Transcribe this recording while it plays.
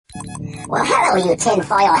Well, hello, you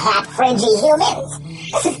tinfoil hat fringy humans.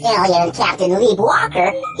 This is Alien Captain Lee Walker,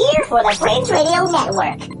 here for the Fringe Radio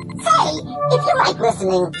Network. Say, if you like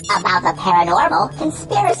listening about the paranormal,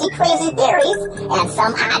 conspiracy crazy theories, and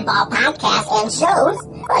some oddball podcasts and shows,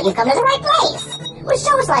 well, you've come to the right place. With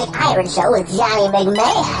shows like Iron Show with Johnny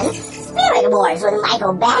McMahon, Spirit Wars with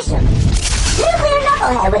Michael Basham, Nuclear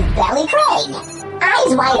Knucklehead with Belly Craig,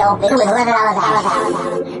 Eyes Wide Open with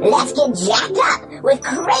Let's Get Jacked Up with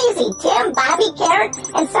Crazy Tim, Bobby Carrot,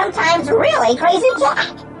 and sometimes really Crazy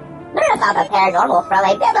Jack. Learn about the paranormal from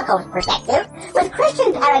a biblical perspective with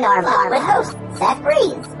Christian Paranormal with host Seth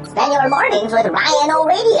Breeze. Spend your mornings with Ryan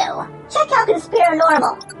O'Radio. Check out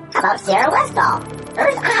Conspiranormal. How about Sarah Westall,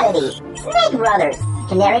 Earth Oddity, Snake Brothers,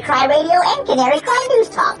 Canary Cry Radio, and Canary Cry News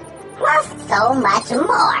Talk. Plus so much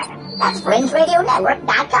more. That's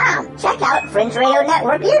FringeRadioNetwork.com. Check out Fringe Radio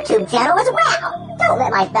Network YouTube channel as well. Don't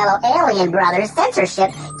let my fellow alien brothers' censorship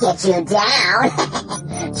get you down.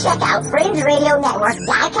 Check out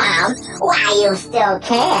FringeRadioNetwork.com while you still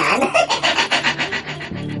can.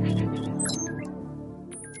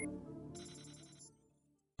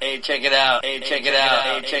 Hey, check it out. Hey, check it out.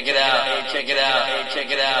 Hey, check it out. Hey, check it out. Hey, check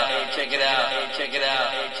it out. Hey, check it out. Hey, check it out.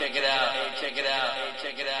 Hey, check it out. Hey, check it out. Hey,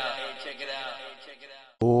 check it out. Hey, check it out.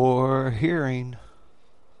 Or hearing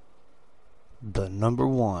the number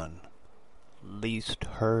one least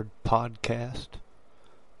heard podcast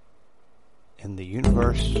in the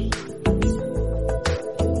universe.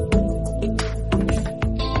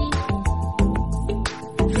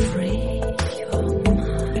 Free your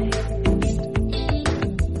mind.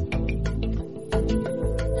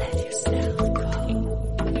 Let yourself go.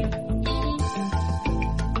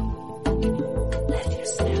 Let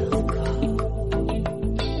yourself go.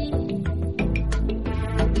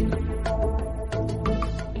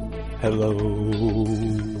 Hello.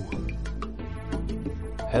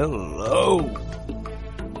 Hello.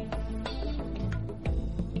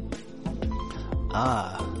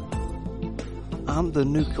 I'm the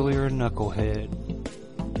Nuclear Knucklehead.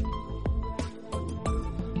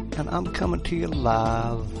 And I'm coming to you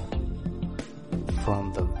live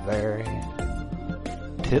from the very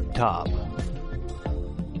tip top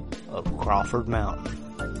of Crawford Mountain.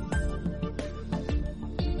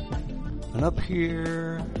 And up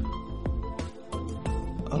here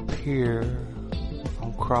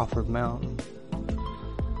on Crawford Mountain,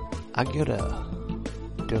 I get a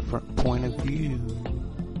different point of view.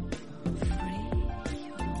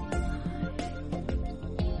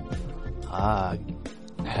 I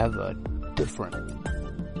have a different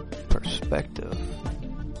perspective.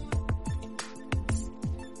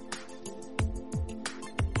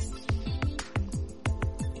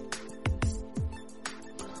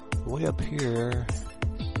 Way up here,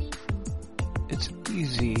 it's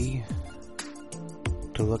easy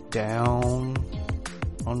to look down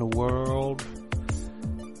on the world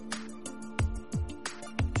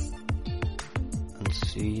and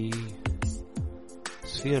see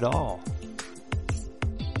it all.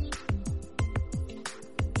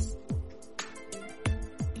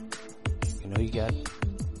 You know, you got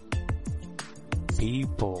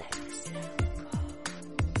people.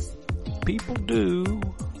 People do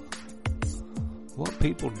what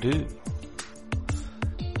people do.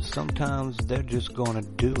 Sometimes they're just gonna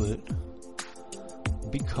do it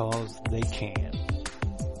because they can.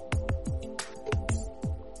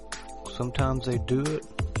 Sometimes they do it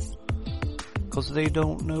because they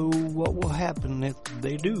don't know what will happen if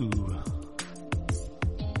they do.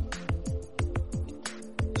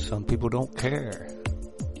 Some people don't care.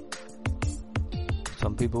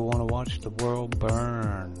 Some people want to watch the world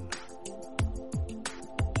burn.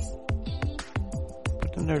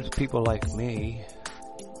 But then there's people like me.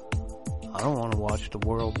 I don't want to watch the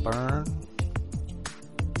world burn.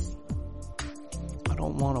 I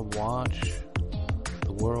don't want to watch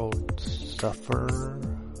the world suffer.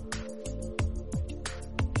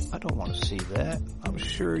 I don't want to see that. I'm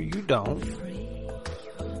sure you don't.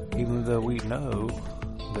 Even though we know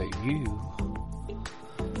that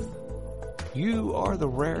you are the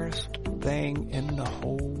rarest thing in the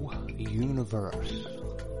whole universe.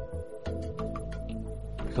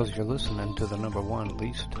 Because you're listening to the number one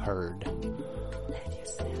least heard.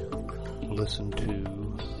 Listen to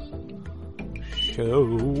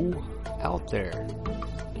show out there.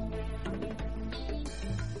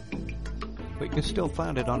 But you can still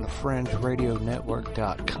find it on the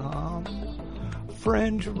FringeRadioNetwork.com.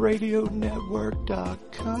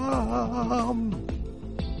 FringeRadioNetwork.com.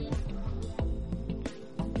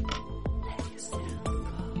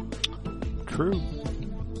 True.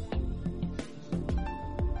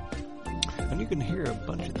 And you can hear a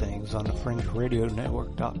bunch of things on the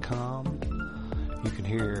FringeRadioNetwork.com. You can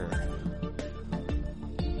hear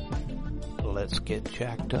Let's Get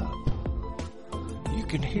Jacked Up. You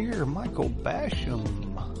can hear Michael Basham.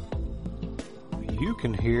 You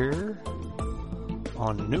can hear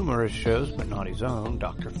on numerous shows, but not his own,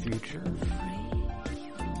 Dr. Future.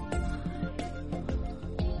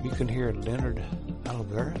 You can hear Leonard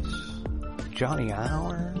Alvarez, Johnny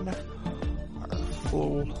Iron, our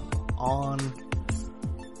full-on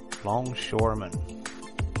longshoreman.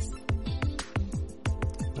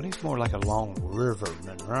 But he's more like a long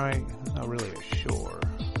riverman, right? Not really a shore. I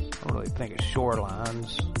don't really think of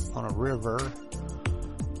shorelines on a river.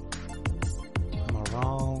 Am I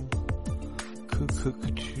wrong?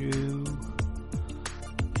 Cuckoo.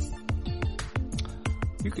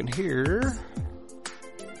 You can hear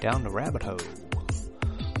Down the Rabbit Hole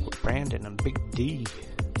with Brandon and Big D.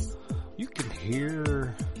 You can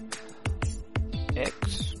hear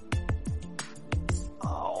X.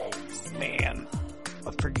 Oh man,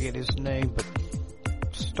 I forget his name, but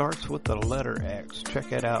starts with the letter X.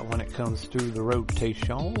 Check it out when it comes through the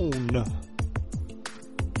rotation.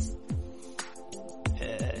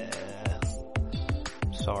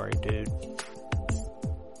 Sorry, dude.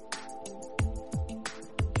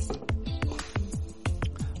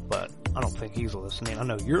 But I don't think he's listening. I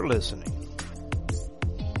know you're listening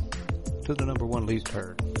to the number one least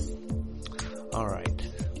heard. Alright.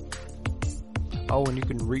 Oh, and you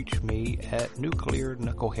can reach me at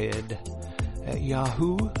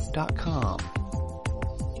nuclearknucklehead@yahoo.com.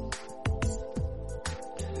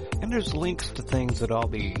 And there's links to things that I'll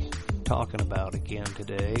be talking about again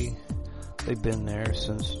today. They've been there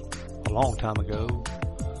since a long time ago.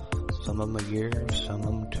 Some of them a year, some of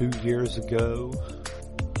them 2 years ago.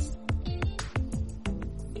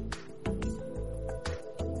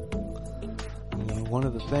 And one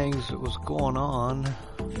of the things that was going on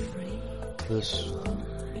this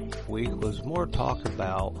week was more talk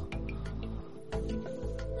about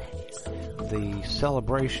the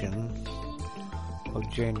celebration of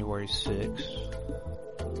January 6th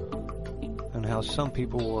and how some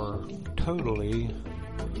people were totally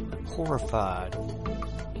horrified.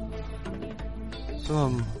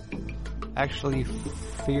 Some actually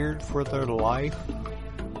feared for their life.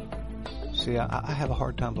 See, I have a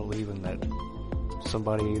hard time believing that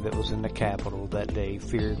somebody that was in the Capitol that day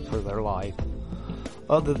feared for their life.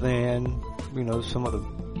 Other than, you know, some of the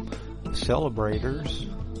celebrators.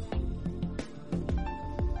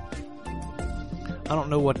 I don't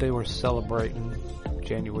know what they were celebrating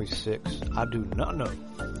January 6th. I do not know.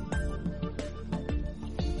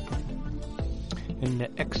 In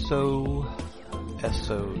the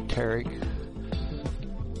esoteric,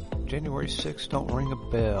 January 6th don't ring a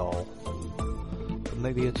bell. But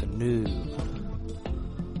maybe it's a new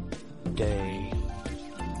day.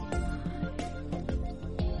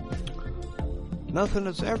 Nothing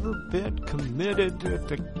has ever been committed at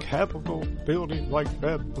the Capitol building like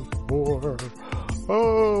that before.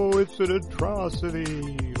 Oh, it's an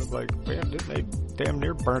atrocity. I'm like, man, didn't they damn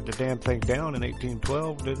near burnt the damn thing down in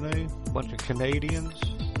 1812, didn't they? A bunch of Canadians.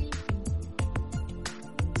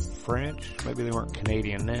 French. Maybe they weren't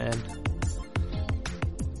Canadian then.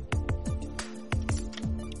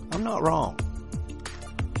 I'm not wrong.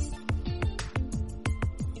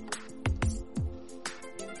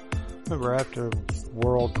 Remember after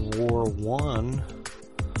World War I,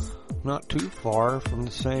 not too far from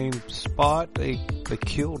the same spot, they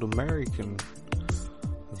killed American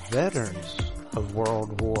veterans of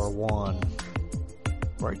World War I.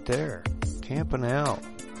 Right there, camping out.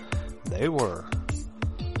 They were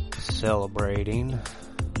celebrating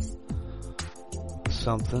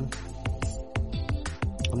something.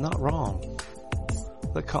 I'm not wrong.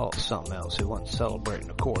 They call it something else. It wasn't celebrating,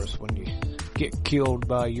 of course, when you get killed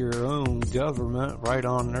by your own government right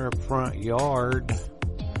on their front yard.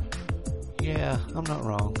 Yeah, I'm not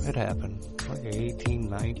wrong. It happened. Like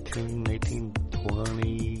 1819,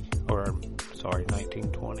 1820, or, sorry,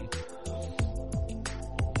 1920.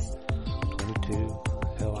 22.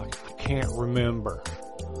 Hell, I can't remember.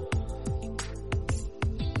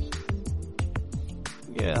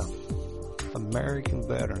 Yeah. American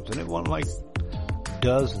veterans. And it wasn't like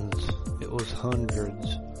dozens. It was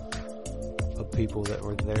hundreds of people that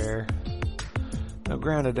were there. Now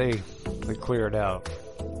granted, they cleared out.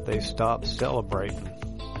 They stopped celebrating.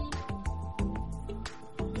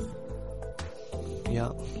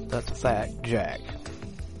 Yeah, that's a fact, Jack.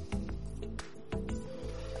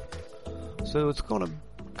 So it's going to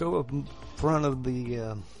go up in front of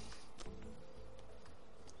the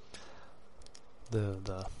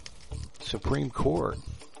Supreme Court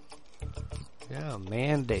Yeah,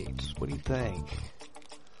 mandates. What do you think?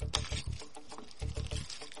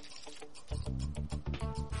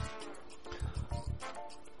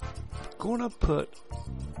 Going to put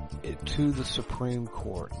it to the Supreme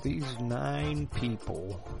Court. These 9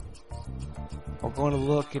 people are going to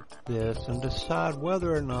look at this and decide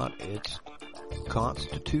whether or not it's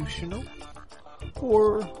constitutional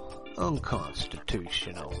or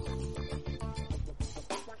unconstitutional.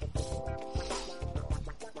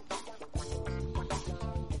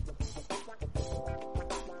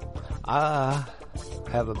 I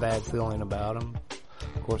have a bad feeling about them.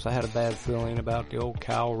 Of course, I had a bad feeling about the old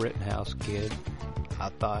Kyle Rittenhouse kid. I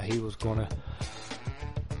thought he was going to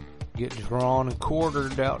get drawn and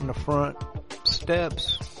quartered out in the front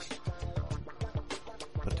steps,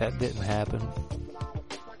 but that didn't happen.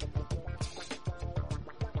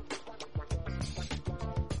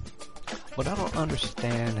 But I don't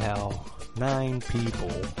understand how 9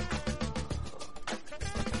 people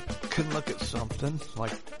can look at something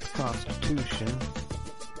like the Constitution,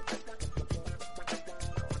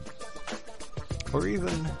 or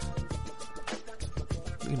even,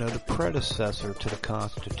 the predecessor to the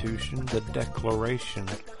Constitution, the Declaration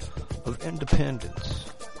of Independence.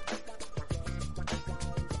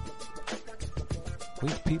 We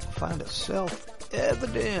people find it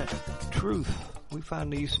self-evident truth. We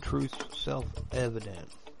find these truths self-evident.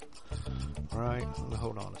 Right?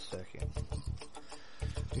 Hold on a second.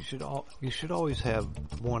 You should always have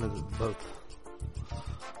one of the both.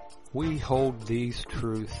 We hold these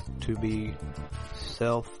truths to be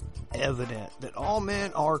self-evident, that all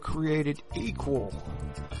men are created equal,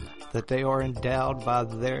 that they are endowed by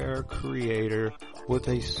their Creator with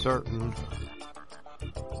certain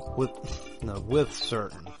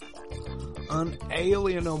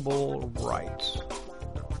unalienable rights,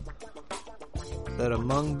 that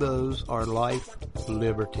among those are life,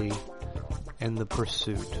 liberty, and the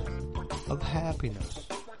pursuit of happiness.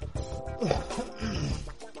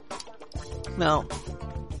 Now,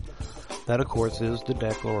 that of course is the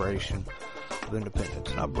Declaration of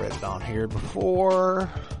Independence, and I've read it on here before.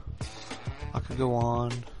 I could go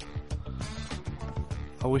on.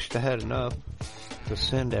 I wished I had enough to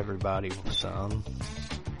send everybody some.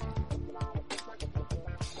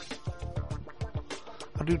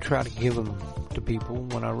 I do try to give them to people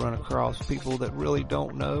when I run across people that really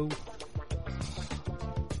don't know,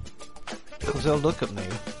 because they'll look at me.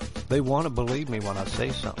 They want to believe me when I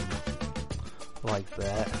say something like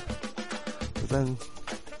that. But then,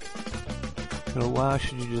 why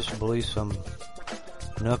should you just believe some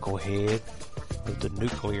knucklehead of the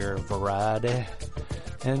nuclear variety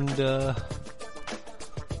and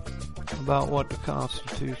about what the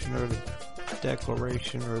Constitution or the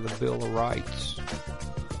Declaration or the Bill of Rights,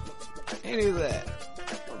 any of that?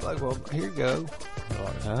 I'm like, well, here you go. I'm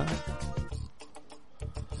like, huh?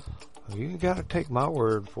 You ain't gotta take my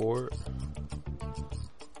word for it.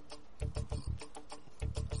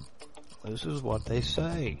 This is what they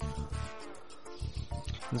say.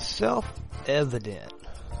 It's self-evident.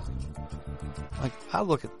 Like, I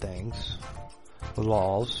look at things, the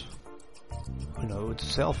laws, it's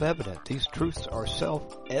self-evident. These truths are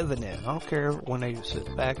self-evident. I don't care when they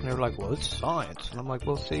sit back and they're like, well, it's science. And I'm like,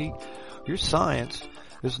 well, see, your science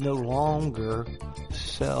is no longer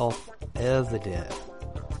self-evident.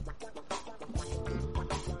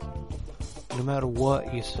 No matter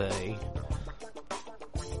what you say.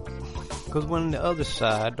 Because when the other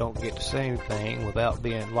side don't get the same thing without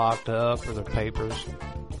being locked up or their papers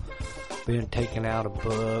being taken out of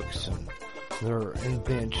books and their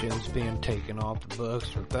inventions being taken off the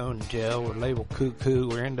books or thrown in jail or labeled cuckoo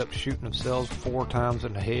or end up shooting themselves 4 times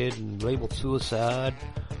in the head and labeled suicide.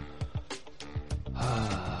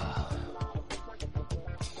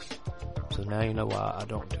 So now you know why I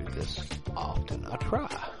don't do this often. I try.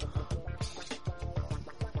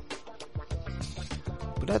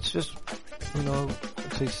 But that's just,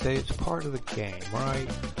 as they say, it's part of the game, right?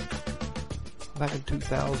 Back in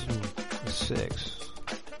 2006,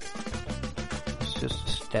 it's just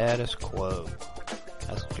the status quo.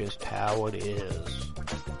 That's just how it is.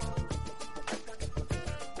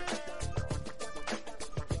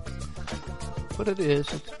 But it is.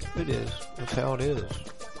 It's how it is.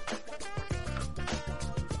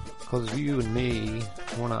 Because you and me,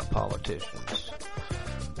 we're not politicians.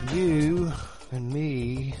 You and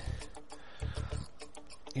me,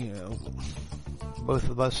 both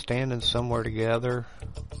of us standing somewhere together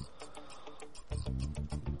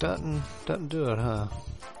doesn't do it, huh?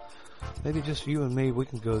 Maybe just you and me, we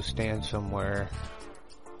can go stand somewhere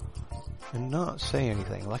and not say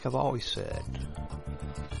anything, like I've always said.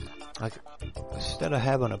 Like, instead of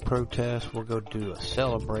having a protest, we'll go do a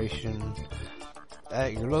celebration,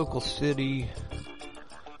 at your local city,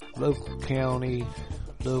 local county,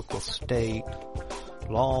 local state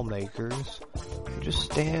lawmakers, just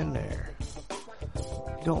stand there.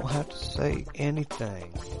 You don't have to say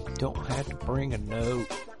anything. You don't have to bring a note.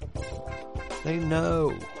 They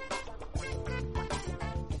know.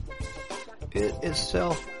 It's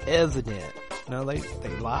self-evident. Now they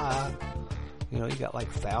lie. You know, you got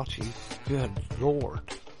like Fauci. Good Lord.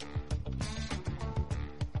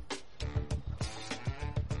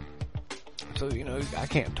 So, you know, I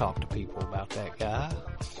can't talk to people about that guy.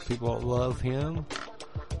 People that love him,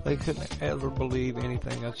 they couldn't ever believe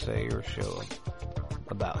anything I say or show them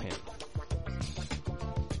about him.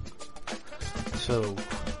 So,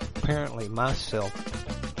 apparently my self-proof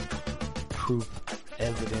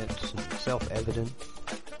evidence and self-evident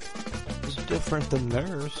is different than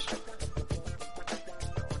theirs.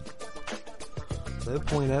 They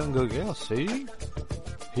point out and go, yeah, see?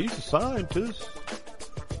 He's a scientist.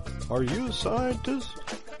 Are you a scientist?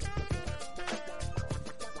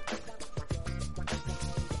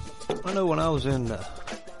 I know when I was in the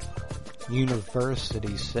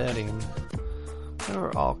university setting, there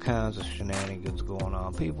were all kinds of shenanigans going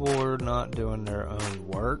on. People were not doing their own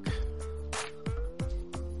work.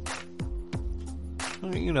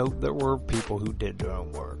 You know, there were people who did their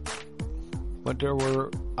own work. But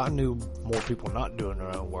I knew more people not doing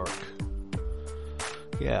their own work.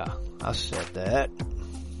 Yeah, I said that.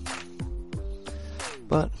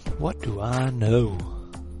 But what do I know?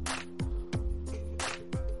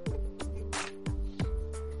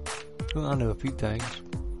 Well, I know a few things.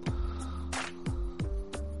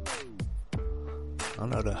 I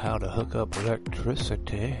know how to hook up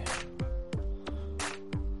electricity.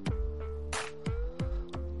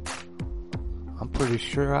 I'm pretty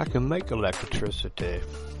sure I can make electricity.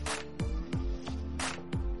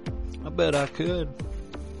 I bet I could.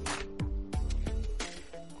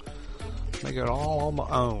 Make it all on my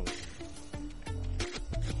own.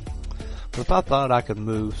 But if I thought I could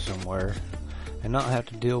move somewhere and not have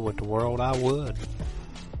to deal with the world, I would.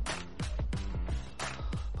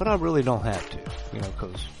 But I really don't have to, you know,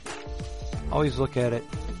 because I always look at it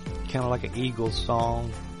kind of like an Eagles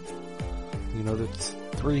song. You know, there's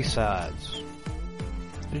three sides.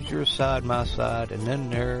 There's your side, my side, and then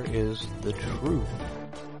there is the truth.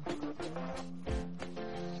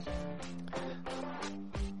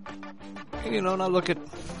 You know, and I look at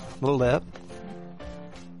the left,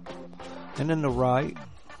 and then the right,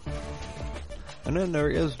 and then there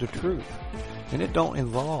is the truth. And it don't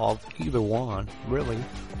involve either one, really.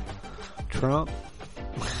 Trump,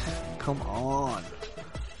 come on.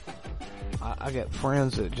 I got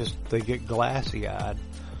friends that they get glassy-eyed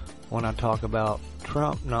when I talk about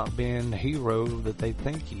Trump not being the hero that they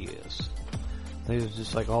think he is. They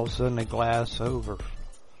just like all of a sudden they glass over.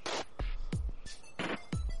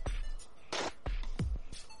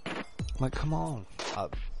 Like, come on.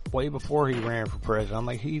 Way before he ran for president, I'm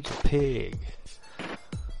like, he's a pig.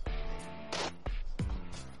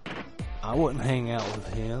 I wouldn't hang out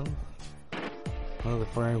with him. Another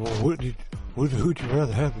friend, well, who'd you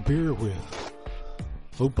rather have a beer with?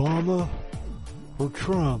 Obama or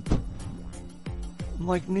Trump? I'm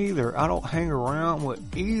like, neither. I don't hang around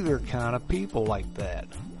with either kind of people like that.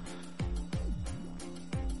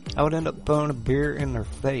 I would end up throwing a beer in their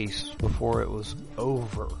face before it was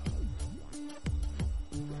over.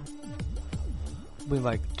 Be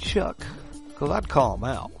like, Chuck, because I'd call them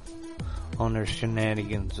out on their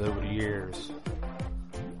shenanigans over the years.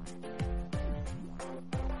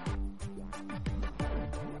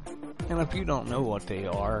 And if you don't know what they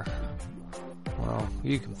are, well,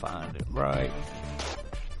 you can find it, right?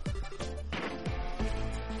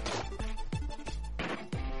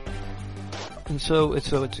 And so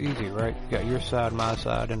it's easy, right? You got your side, my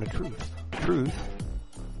side, and the truth. Truth,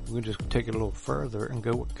 we can just take it a little further and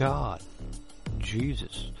go with God.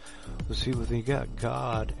 Jesus. Let's see what you got.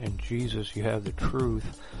 God and Jesus, you have the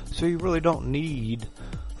truth. So you really don't need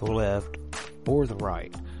the left or the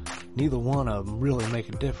right. Neither one of them really make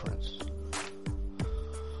a difference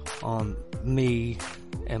on me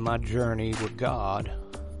and my journey with God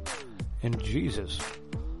and Jesus.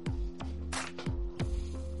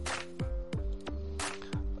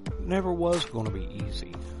 Never was going to be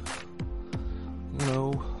easy. You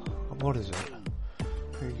know, what is it?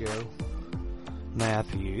 Here you go.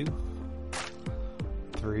 Matthew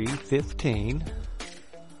 3:15,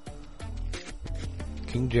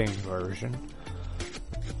 King James Version.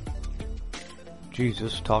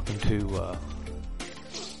 Jesus talking to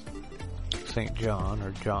St. John,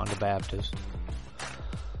 or John the Baptist.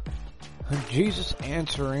 And Jesus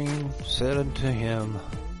answering said unto him,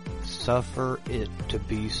 Suffer it to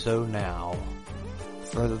be so now,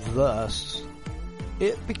 For thus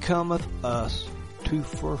it becometh us to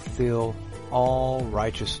fulfill all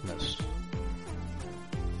righteousness.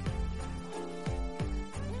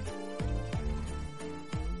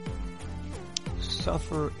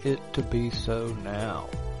 Suffer it to be so now.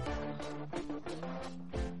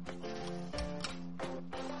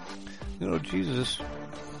 You know, Jesus,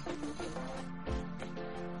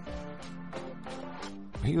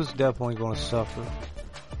 he was definitely going to suffer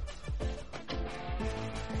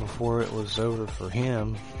before it was over for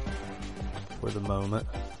him for the moment.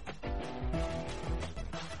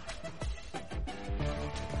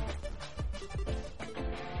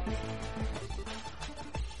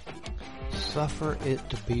 Suffer it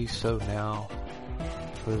to be so now,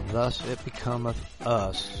 for thus it becometh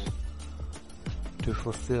us to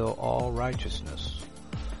fulfill all righteousness.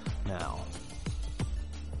 Now,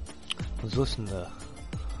 I was listening to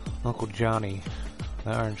Uncle Johnny,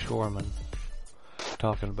 the Iron Shoreman,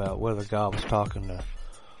 talking about whether God was talking to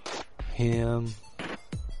him,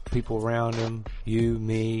 people around him, you,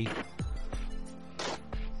 me.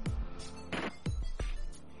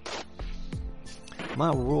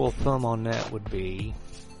 My rule of thumb on that would be,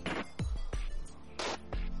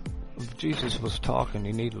 if Jesus was talking,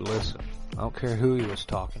 you need to listen. I don't care who he was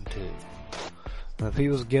talking to. And if he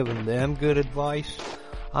was giving them good advice,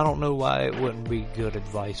 I don't know why it wouldn't be good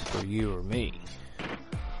advice for you or me.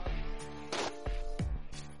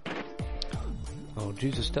 Well,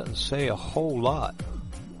 Jesus doesn't say a whole lot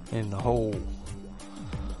in the whole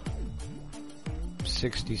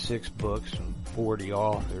 66 books and 40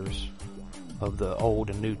 authors of the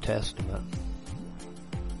Old and New Testament.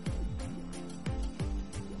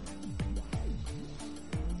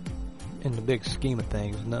 In the big scheme of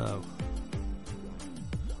things, no.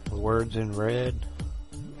 The words in red.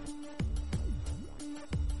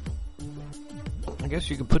 I guess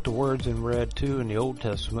you could put the words in red too in the Old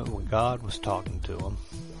Testament when God was talking to them.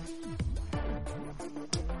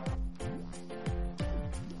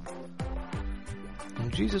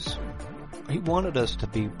 And Jesus, he wanted us to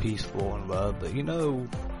be peaceful and love, but you know,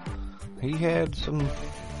 he had some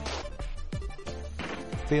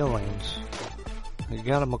feelings. He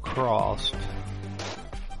got them across.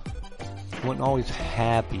 Wasn't always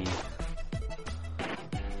happy.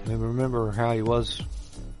 I mean, remember how he was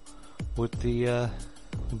with the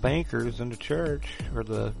bankers in the church, or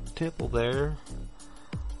the temple there,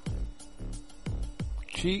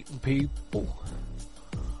 cheating people.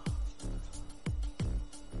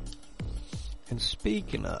 And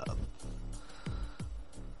speaking of,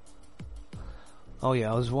 oh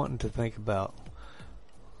yeah, I was wanting to think about,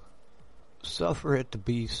 suffer it to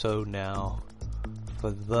be so now,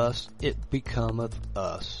 for thus it becometh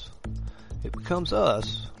us. It becomes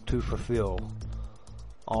us to fulfill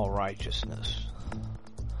all righteousness.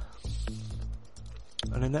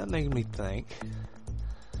 And then that made me think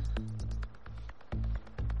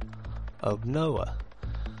of Noah.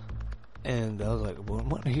 And I was like, well,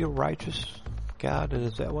 wasn't he a righteous God?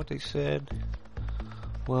 Is that what they said?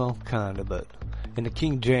 Well, kinda, but in the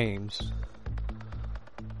King James,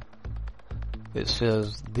 it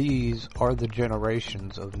says, these are the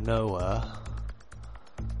generations of Noah.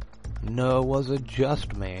 Noah was a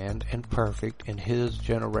just man and perfect in his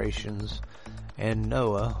generations, and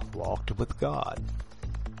Noah walked with God.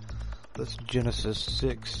 That's Genesis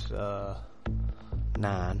 6,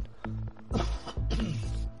 9.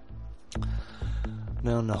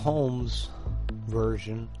 Now in the Holmes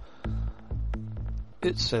version,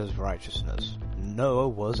 it says righteousness. Noah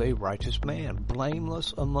was a righteous man,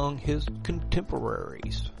 blameless among his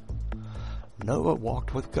contemporaries. Noah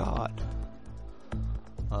walked with God.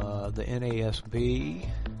 The NASB,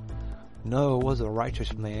 Noah was a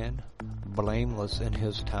righteous man, blameless in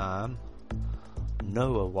his time.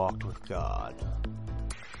 Noah walked with God.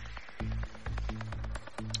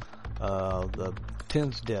 The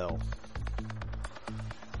Tinsdale,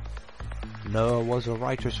 Noah was a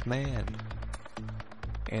righteous man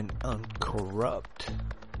and uncorrupt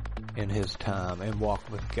in his time and walked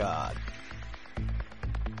with God.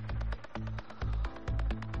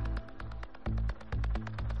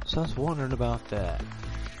 So I was wondering about that.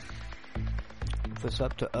 If it's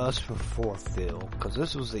up to us for fulfill, because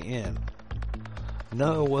this was the end.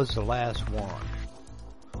 Noah was the last one.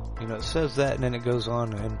 You know, it says that, and then it goes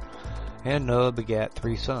on, and Noah begat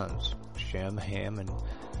 3 sons, Shem, Ham, and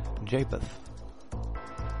Japheth.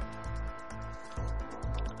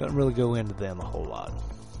 Doesn't really go into them a whole lot.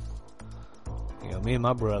 You know, me and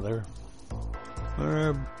my brother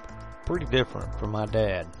are pretty different from my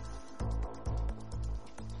dad.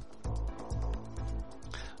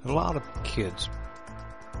 A lot of kids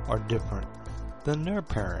are different than their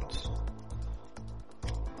parents.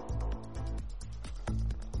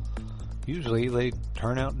 usually they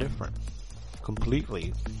turn out different.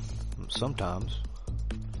 Completely. Sometimes.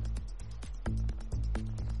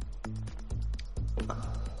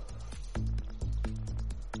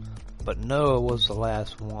 But Noah was the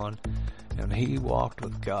last one, and he walked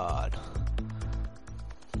with God.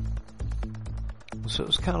 So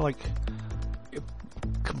it's kind of like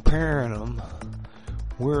comparing them.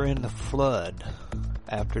 We're in the flood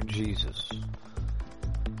after Jesus.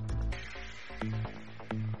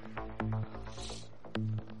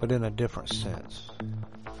 But in a different sense.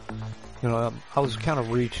 You know, I was kind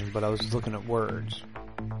of reaching, but I was looking at words.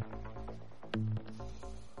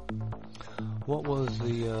 What was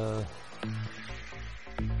the,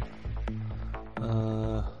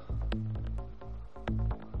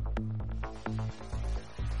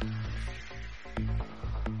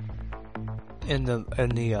 in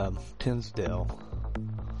the Tinsdale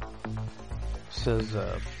says,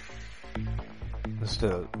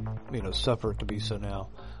 instead of, suffer it to be so now,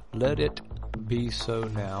 let it be so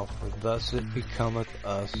now, for thus it becometh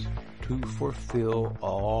us to fulfill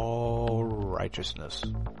all righteousness.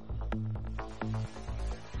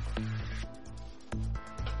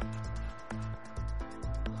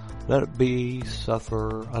 Let it be,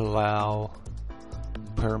 suffer, allow,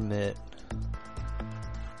 permit.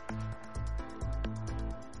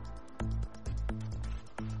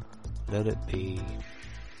 Let it be.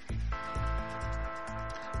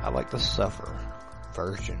 I like the suffer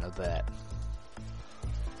version of that.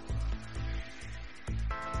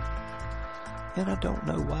 And I don't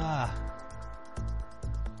know why.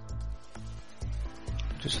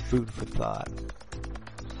 Just food for thought.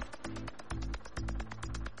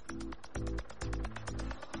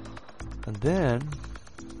 And then,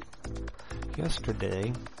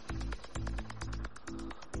 yesterday,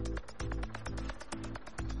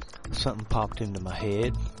 something popped into my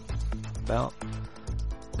head about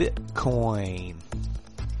Bitcoin.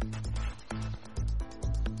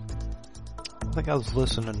 I think I was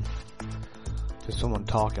listening to someone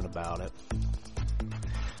talking about it.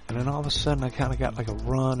 And then all of a sudden I kind of got like a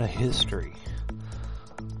run of history.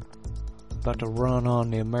 About to run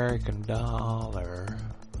on the American dollar.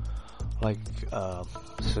 Like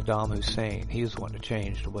Saddam Hussein. He was wanting to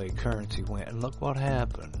change the way currency went. And look what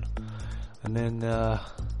happened. And then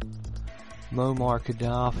Muammar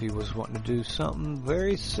Gaddafi was wanting to do something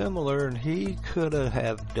very similar. And he could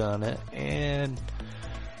have done it. And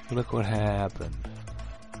look what happened.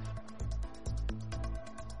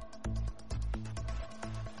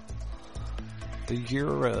 The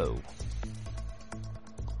euro.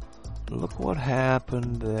 Look what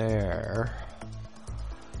happened there.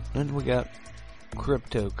 Then we got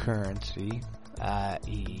cryptocurrency,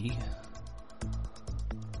 i.e.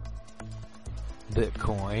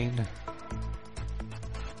 Bitcoin.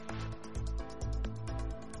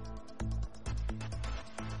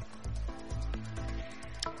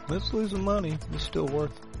 It's losing money. It's still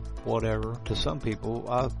worth whatever. To some people,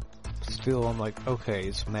 I'm like, okay,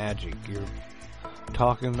 it's magic. You're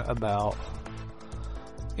talking about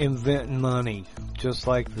inventing money, just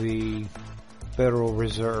like the Federal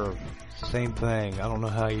Reserve. Same thing. I don't know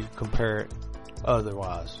how you compare it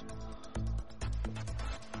otherwise.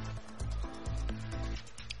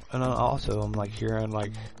 And also, I'm like hearing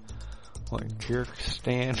like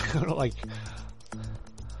Kyrgyzstan, like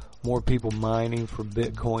more people mining for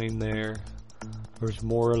Bitcoin there. There's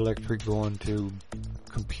more electric going to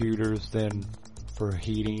computers than for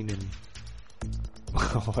heating and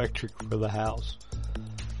electric for the house.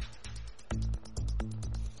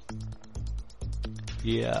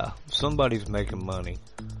 Yeah, somebody's making money.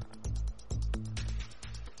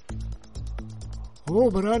 Oh,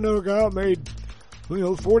 but I know a guy made,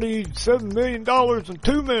 $47 million in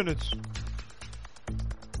 2 minutes.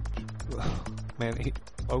 Man,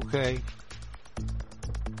 okay.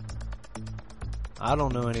 I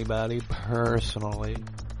don't know anybody personally.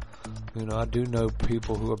 I do know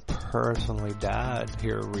people who have personally died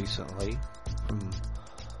here recently from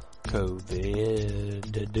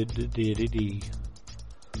COVID.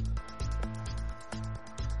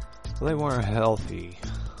 They weren't healthy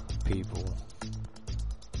people.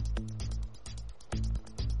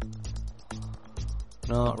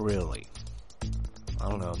 Not really. I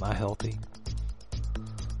don't know, am I healthy?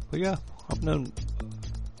 But yeah, I've known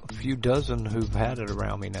a few dozen who've had it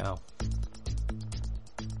around me now.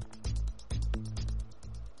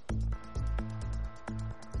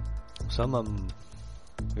 Some of them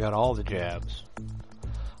got all the jabs.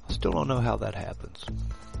 I still don't know how that happens.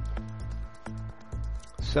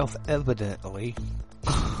 Self-evidently,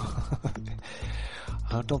 I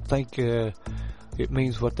don't think it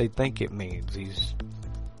means what they think it means, these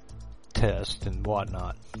tests and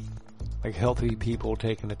whatnot. Like healthy people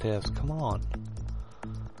taking the test. Come on.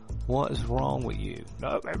 What is wrong with you?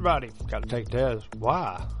 No, everybody got to take tests.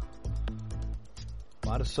 Why?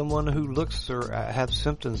 Why does someone who looks or have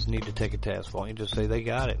symptoms need to take a test? Why don't you just say they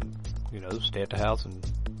got it? Stay at the house and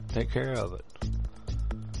take care of it.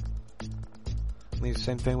 I mean,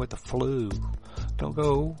 same thing with the flu. Don't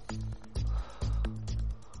go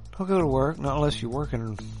to work, not unless you work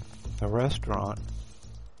in a restaurant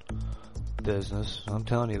business. I'm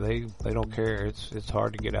telling you, they don't care. It's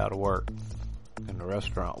hard to get out of work in the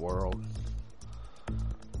restaurant world.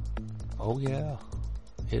 Oh yeah,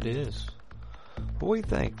 it is. What do you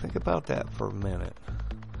think? Think about that for a minute.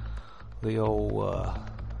 The old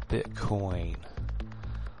Bitcoin.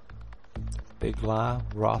 Big lie,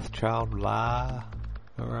 Rothschild lie.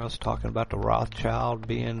 Remember I was talking about the Rothschild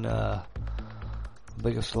being the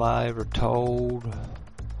biggest lie ever told?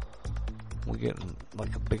 We're getting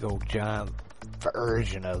like a big old giant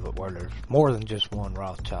version of it where there's more than just one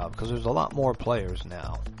Rothschild, because there's a lot more players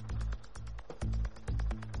now.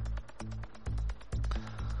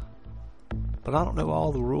 But I don't know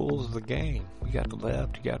all the rules of the game. You got the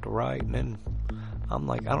left, you got the right, and then I'm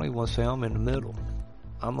like, I don't even want to say I'm in the middle.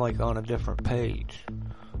 I'm like on a different page.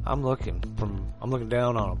 I'm looking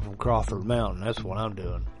down on them from Crawford Mountain. That's what I'm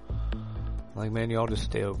doing. Like, man, y'all just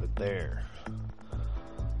stay over there.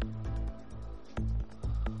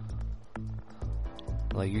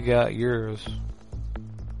 Like, you got yours.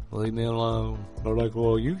 Leave me alone. They're like,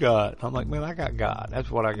 well, you got. I'm like, man, I got God.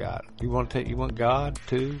 That's what I got. You want God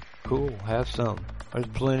too? Cool. Have some. There's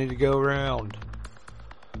plenty to go around.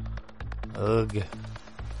 Ugh.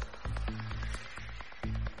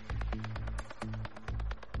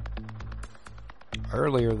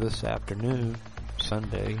 Earlier this afternoon,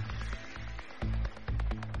 Sunday,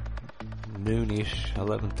 noonish,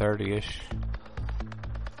 11:30ish,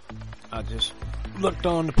 I just looked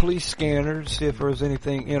on the police scanner to see if there was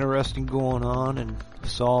anything interesting going on, and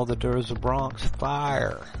saw that there was a Bronx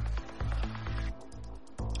fire.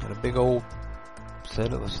 And a big old,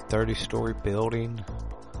 said it was a 30-story building.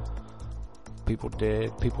 People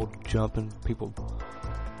dead, people jumping, people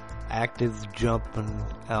active jumping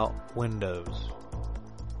out windows.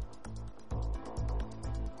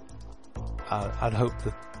 I'd hope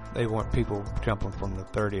that they weren't people jumping from the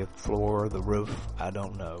 30th floor or the roof. I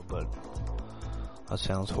don't know, but that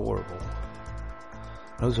sounds horrible.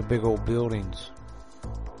 Those are big old buildings.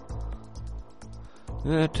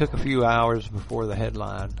 And it took a few hours before the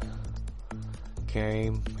headline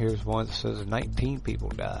came. Here's one that says 19 people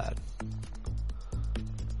died.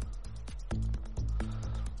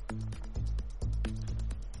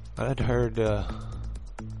 I'd heard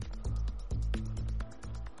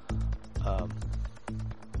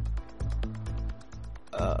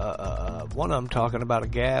one of them talking about a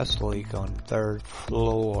gas leak on the 3rd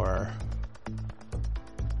floor.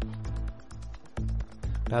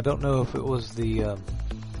 Now, I don't know if it was the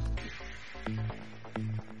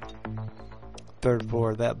 3rd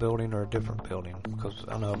floor of that building or a different building, because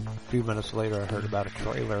I know a few minutes later I heard about a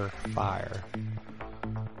trailer fire.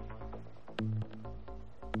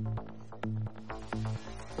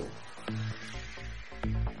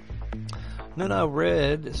 And then I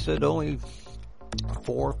read, it said only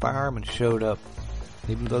 4 firemen showed up.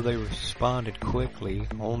 Even though they responded quickly,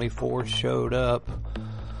 only 4 showed up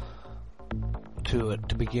to it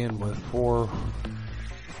to begin with. Four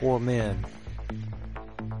men.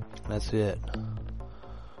 That's it.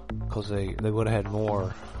 Because they would have had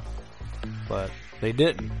more. But they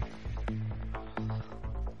didn't.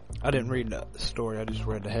 I didn't read the story, I just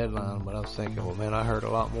read the headline, but I was thinking, well, man, I heard a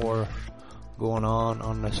lot more going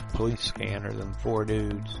on this police scanner than 4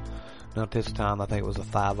 dudes. Not this time, I think it was a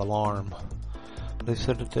 5-alarm. They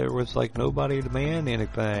said that there was like nobody to man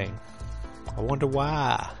anything. I wonder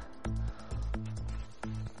why.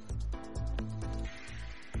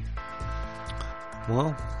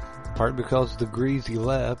 Well, partly because the greasy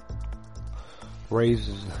left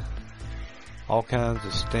raises all kinds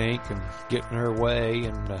of stink and get in her way,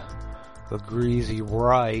 and the greasy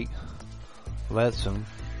right lets them.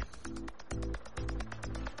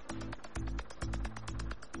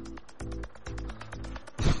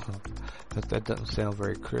 That doesn't sound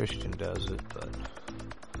very Christian, does it? But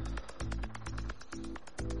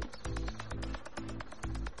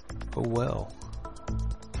oh well.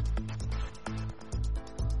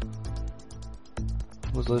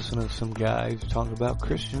 I was listening to some guys talking about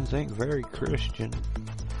Christians ain't very Christian.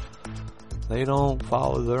 They don't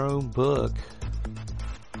follow their own book.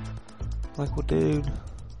 Like, well, dude,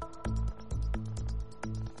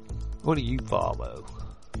 what do you follow?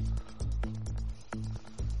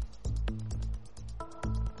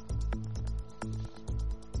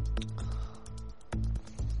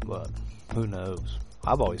 but who knows?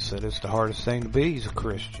 I've always said it's the hardest thing to be as a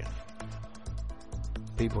Christian.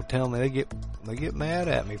 People tell me they get mad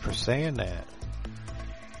at me for saying that.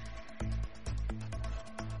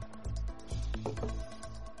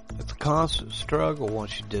 It's a constant struggle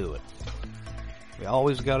once you do it. You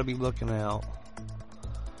always got to be looking out.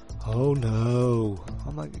 Oh no.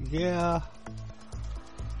 I'm like, yeah.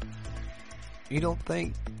 You don't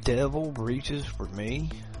think devil reaches for me?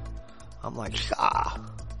 I'm like, ah.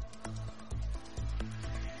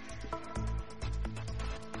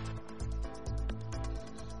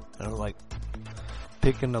 And I'm like,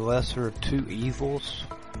 picking the lesser of two evils?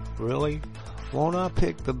 Really? Won't I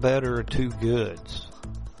pick the better of two goods?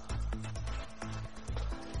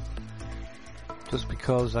 Just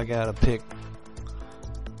because I gotta pick,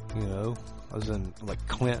 as in like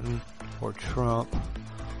Clinton or Trump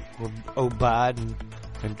or Biden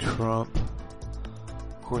and Trump.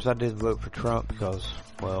 Of course I did vote for Trump because,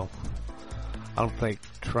 well, I don't think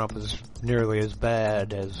Trump is nearly as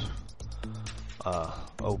bad as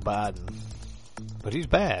Biden. But he's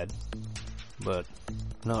bad. But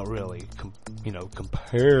not really,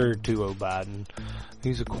 compared to Biden.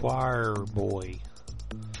 He's a choir boy.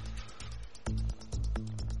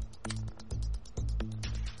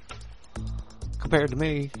 Compared to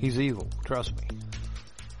me, he's evil. Trust me.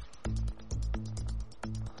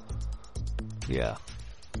 Yeah.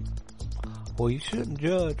 Well, you shouldn't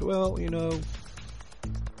judge. Well,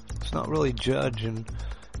 it's not really judging.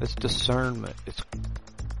 It's discernment. It's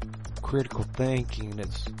critical thinking.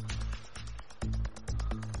 It's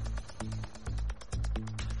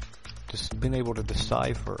just being able to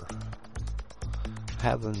decipher.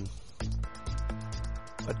 Having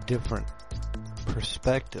a different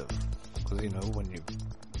perspective. Because,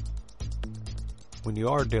 when you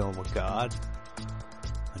are dealing with God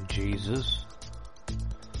and Jesus,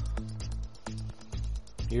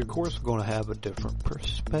 you're of course going to have a different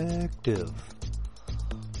perspective.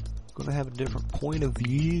 Going to have a different point of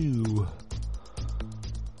view.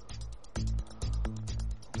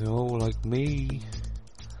 Like me,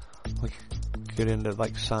 like get into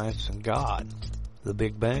like science and God, the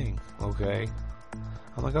Big Bang. Okay,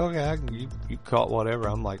 I'm like, okay, you caught whatever.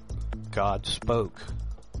 I'm like, God spoke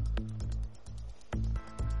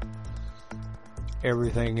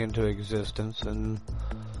everything into existence, and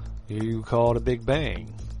you call it a Big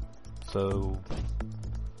Bang. So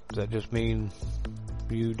does that just mean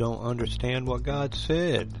you don't understand what God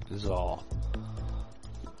said is all?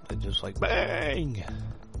 It's just like bang.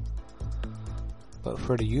 But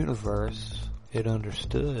for the universe, it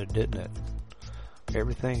understood, didn't it?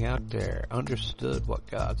 Everything out there understood what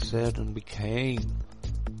God said and became.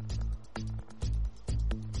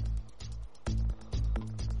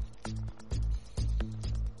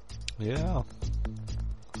 Yeah.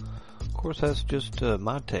 Of course, that's just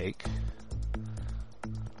my take.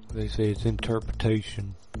 They say it's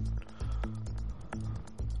interpretation.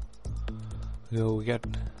 We got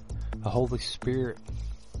the Holy Spirit,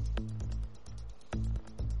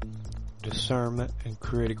 discernment, and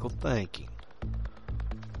critical thinking.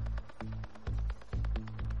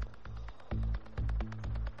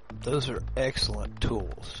 Those are excellent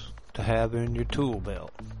tools to have in your tool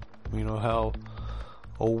belt. You know how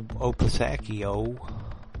old Opasakio,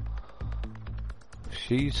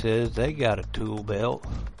 she says they got a tool belt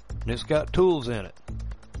and it's got tools in it.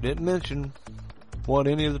 Didn't mention what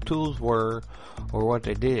any of the tools were or what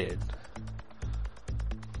they did.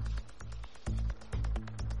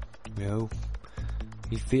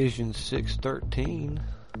 Ephesians 6:13,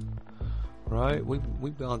 right?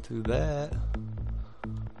 We've gone through that,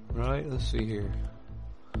 right? Let's see here.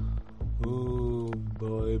 Oh,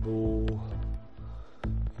 Bible.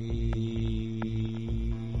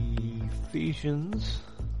 Ephesians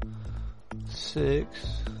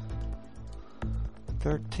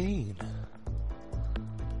 6:13.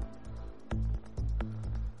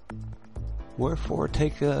 Wherefore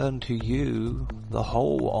take unto you the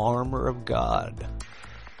whole armor of God,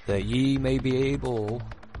 that ye may be able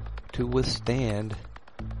to withstand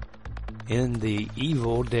in the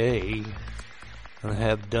evil day, and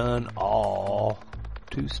have done all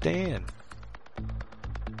to stand.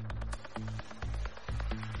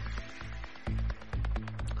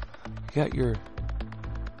 You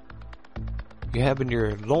having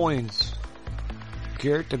your loins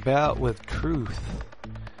girt about with truth,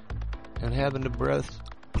 and having the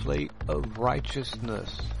breastplate of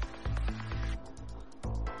righteousness,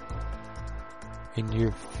 and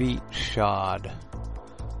your feet shod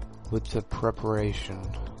with the preparation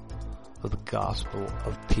of the gospel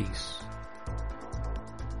of peace.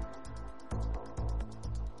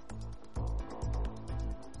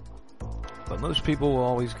 But most people will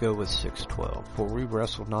always go with 6:12, for we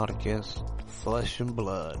wrestle not against flesh and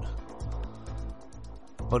blood,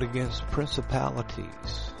 but against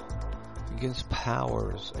principalities, against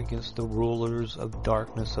powers, against the rulers of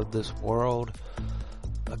darkness of this world,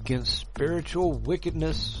 against spiritual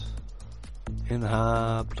wickedness in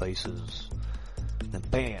high places. And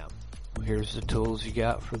bam, here's the tools you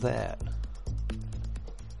got for that.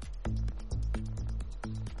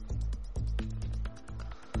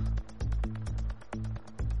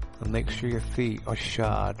 And make sure your feet are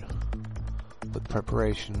shod with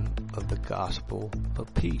preparation of the gospel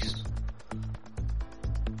of peace.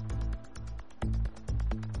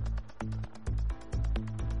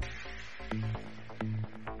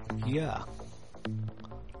 Yeah,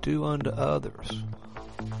 do unto others.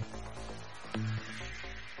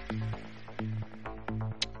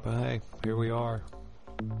 But hey, here we are.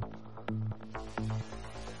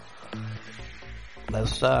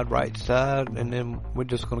 Left side, right side, and then we're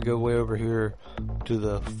just going to go way over here to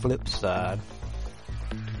the flip side,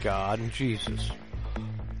 to God and Jesus.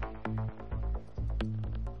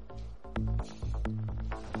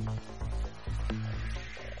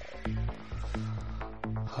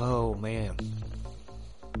 Oh man.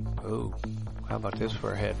 Oh, how about this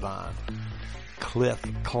for a headline? Cliff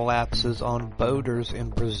collapses on boaters in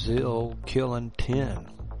Brazil, killing 10.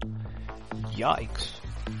 Yikes.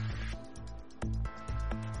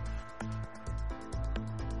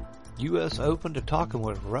 U.S. open to talking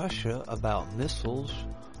with Russia about missiles,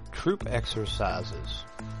 troop exercises.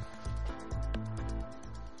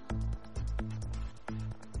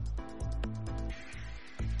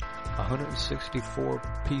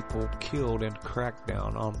 $164 people killed in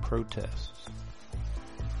crackdown on protests.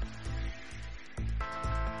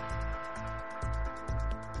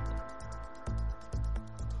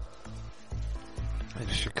 In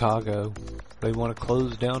Chicago, they want to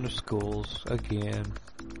close down the schools again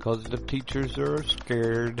because the teachers are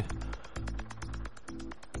scared.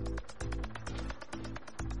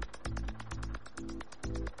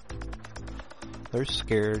 They're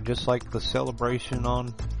scared, just like the celebration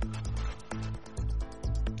on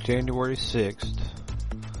January 6th.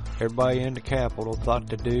 Everybody in the Capitol thought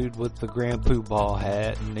the dude with the Grand Poobah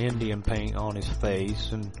hat and Indian paint on his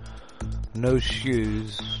face and no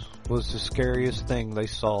shoes was the scariest thing they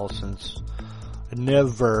saw since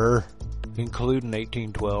never, including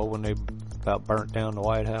 1812 when they about burnt down the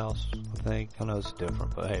White House, I think. I know it's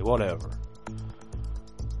different, but hey, whatever.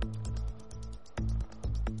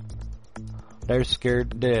 They're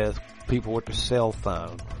scared to death. People with their cell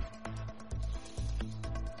phone.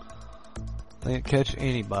 They didn't catch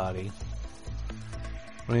anybody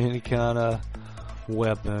with any kind of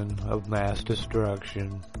weapon of mass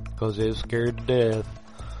destruction because they're scared to death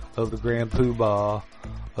of the Grand Poobah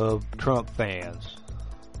of Trump fans.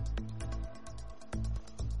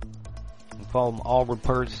 And from all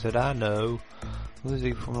reports that I know, was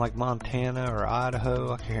he from like Montana or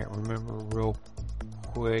Idaho? I can't remember real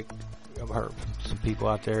quick. I've heard from some people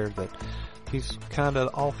out there that he's kind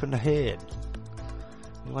of off in the head.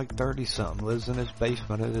 He's like 30-something, lives in his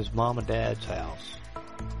basement at his mom and dad's house.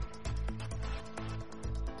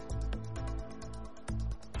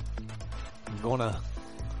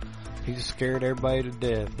 He scared everybody to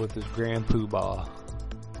death with his Grand Poobah.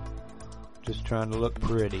 Just trying to look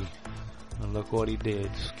pretty. And look what he did.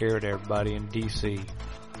 Scared everybody in D.C.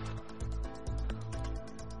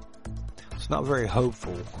 It's not very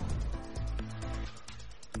hopeful.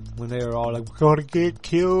 When they were all like, we're gonna get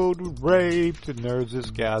killed, raped, and there's this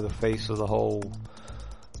guy, the face of the whole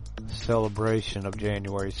celebration of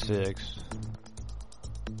January 6th.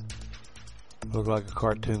 Looked like a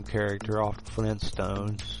cartoon character off the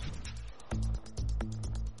Flintstones.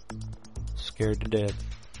 Scared to death.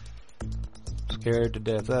 Scared to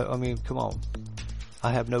death. I mean, come on.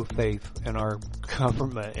 I have no faith in our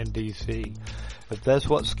government in D.C. If that's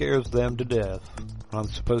what scares them to death, I'm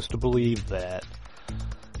supposed to believe that,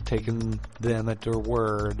 taking them at their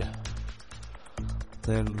word,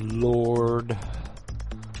 then Lord,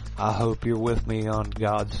 I hope you're with me on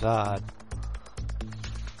God's side.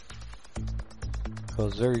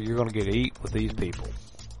 Because you're going to get eat with these people.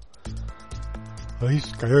 They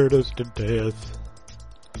scared us to death.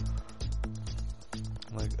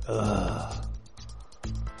 Like, ugh.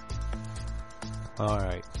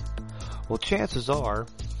 Alright. Well, chances are,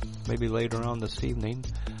 maybe later on this evening,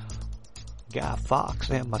 Guy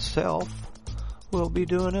Fawkes and myself will be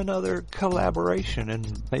doing another collaboration,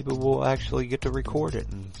 and maybe we'll actually get to record it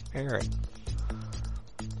and air it.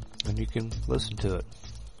 And you can listen to it.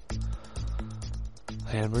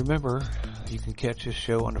 And remember, you can catch this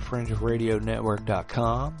show on the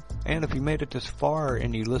FringeRadioNetwork.com. And if you made it this far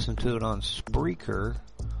and you listen to it on Spreaker,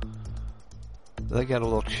 they got a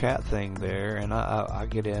little chat thing there, and I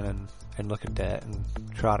get in and look at that and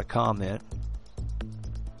try to comment.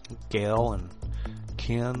 Gail and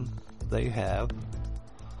Kim, they have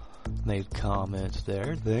made comments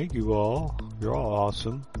there. Thank you all. You're all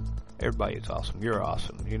awesome. Everybody is awesome. You're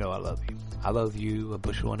awesome. You know I love you. I love you, a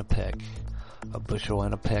bushel and a peck. A bushel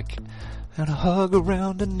and a peck. And a hug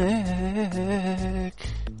around the neck.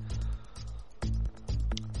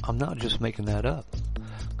 I'm not just making that up,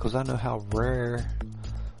 because I know how rare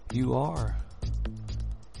you are.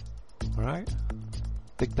 Right?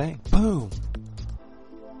 Big bang. Boom!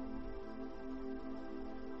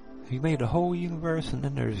 He made the whole universe, and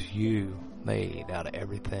then there's you made out of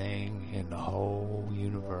everything in the whole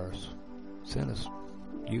universe. Send us,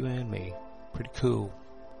 you and me. Pretty cool.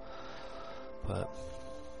 But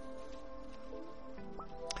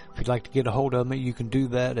if you'd like to get a hold of me, you can do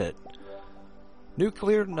that at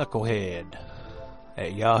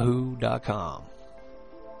nuclearknucklehead@yahoo.com.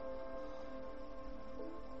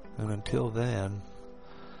 And until then,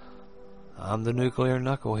 I'm the Nuclear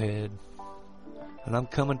Knucklehead, and I'm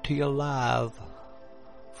coming to you live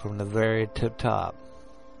from the very tip top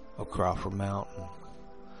of Crawford Mountain.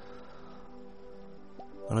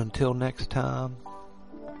 And until next time,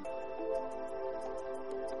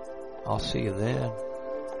 I'll see you then.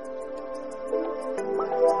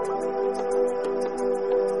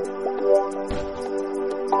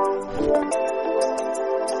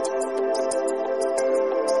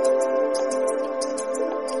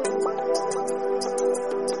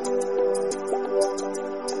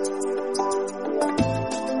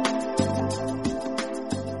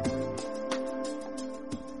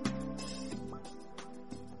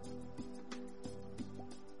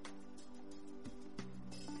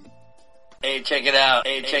 Hey, check it out.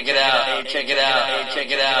 Hey, check it out. Hey, check it out. Hey, check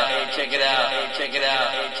it out. Hey, check it out. Hey, check it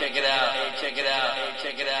out. Hey, check it out. Hey, check it out. Hey,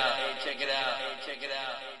 check it out. Hey, check it out. Hey, check it out. Hey, check it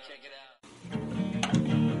out.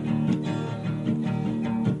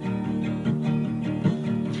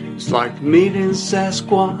 It's like meeting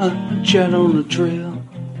Sasquatch out on the trail.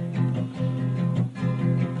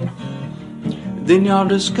 Then y'all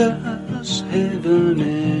discuss heaven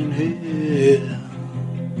and hell.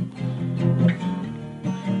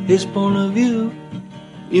 His point of view,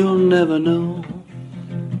 you'll never know.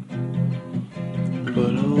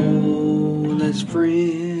 But oh, that's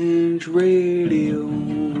Fringe Radio.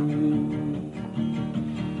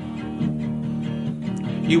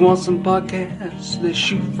 You want some podcasts that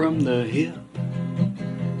shoot from the hip?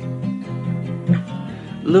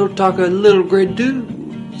 Little talk of little great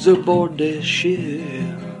dudes aboard their ships.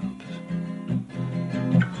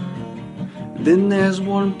 Then there's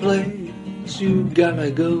one place you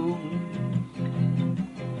gotta go.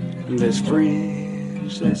 That's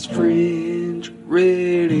Fringe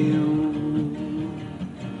Radio.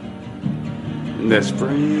 That's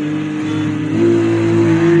Fringe